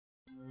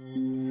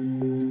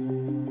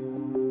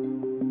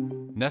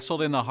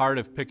Nestled in the heart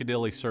of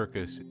Piccadilly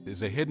Circus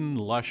is a hidden,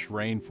 lush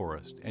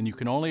rainforest, and you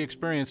can only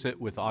experience it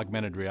with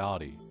augmented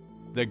reality.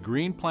 The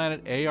Green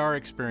Planet AR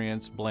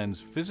experience blends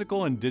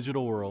physical and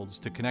digital worlds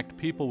to connect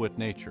people with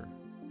nature.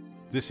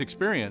 This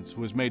experience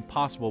was made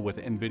possible with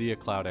NVIDIA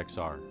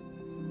CloudXR.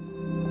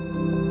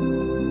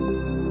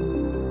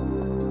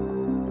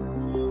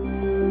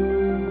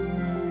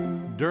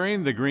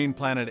 During the Green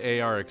Planet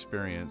AR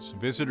experience,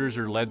 visitors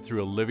are led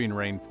through a living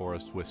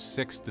rainforest with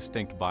 6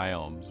 distinct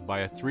biomes by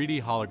a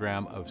 3D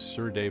hologram of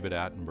Sir David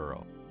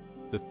Attenborough.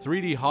 The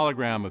 3D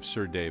hologram of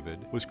Sir David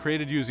was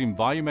created using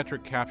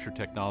volumetric capture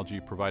technology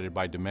provided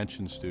by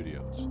Dimension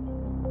Studios.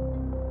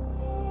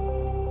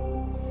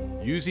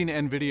 Using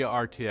NVIDIA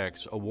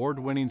RTX,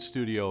 award-winning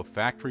studio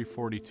Factory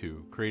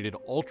 42 created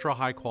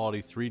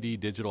ultra-high-quality 3D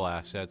digital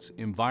assets,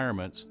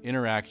 environments,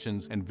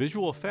 interactions, and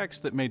visual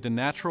effects that made the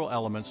natural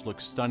elements look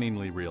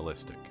stunningly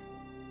realistic.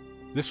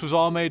 This was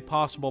all made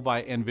possible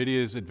by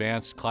NVIDIA's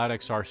advanced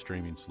CloudXR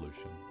streaming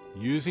solution.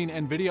 Using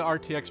NVIDIA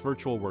RTX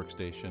Virtual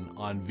Workstation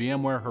on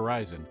VMware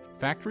Horizon,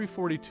 Factory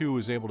 42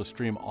 was able to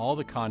stream all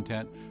the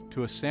content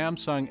to a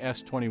Samsung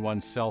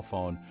S21 cell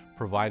phone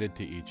provided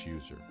to each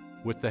user.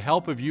 With the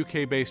help of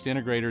UK-based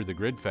integrator The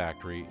Grid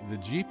Factory, the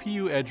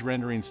GPU Edge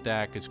rendering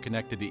stack is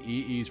connected to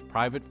EE's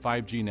private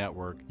 5G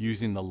network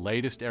using the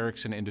latest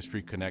Ericsson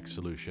Industry Connect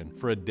solution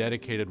for a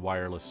dedicated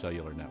wireless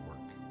cellular network.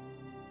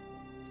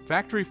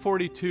 Factory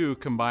 42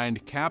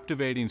 combined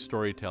captivating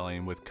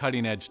storytelling with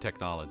cutting-edge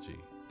technology.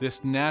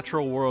 This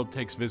natural world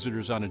takes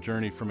visitors on a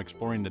journey from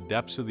exploring the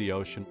depths of the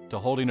ocean to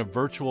holding a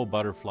virtual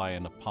butterfly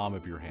in the palm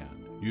of your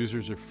hand.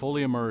 Users are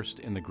fully immersed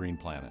in the Green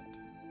Planet.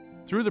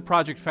 Through the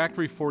project,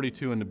 Factory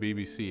 42 and the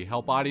BBC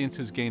help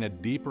audiences gain a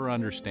deeper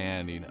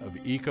understanding of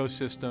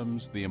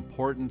ecosystems, the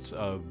importance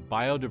of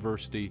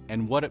biodiversity,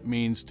 and what it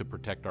means to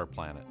protect our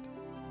planet.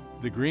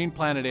 The Green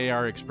Planet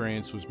AR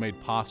experience was made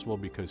possible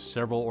because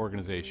several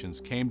organizations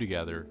came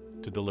together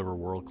to deliver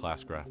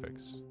world-class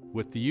graphics.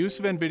 With the use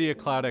of NVIDIA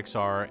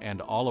CloudXR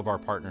and all of our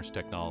partners'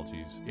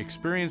 technologies,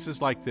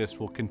 experiences like this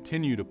will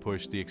continue to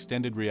push the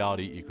extended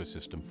reality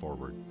ecosystem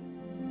forward.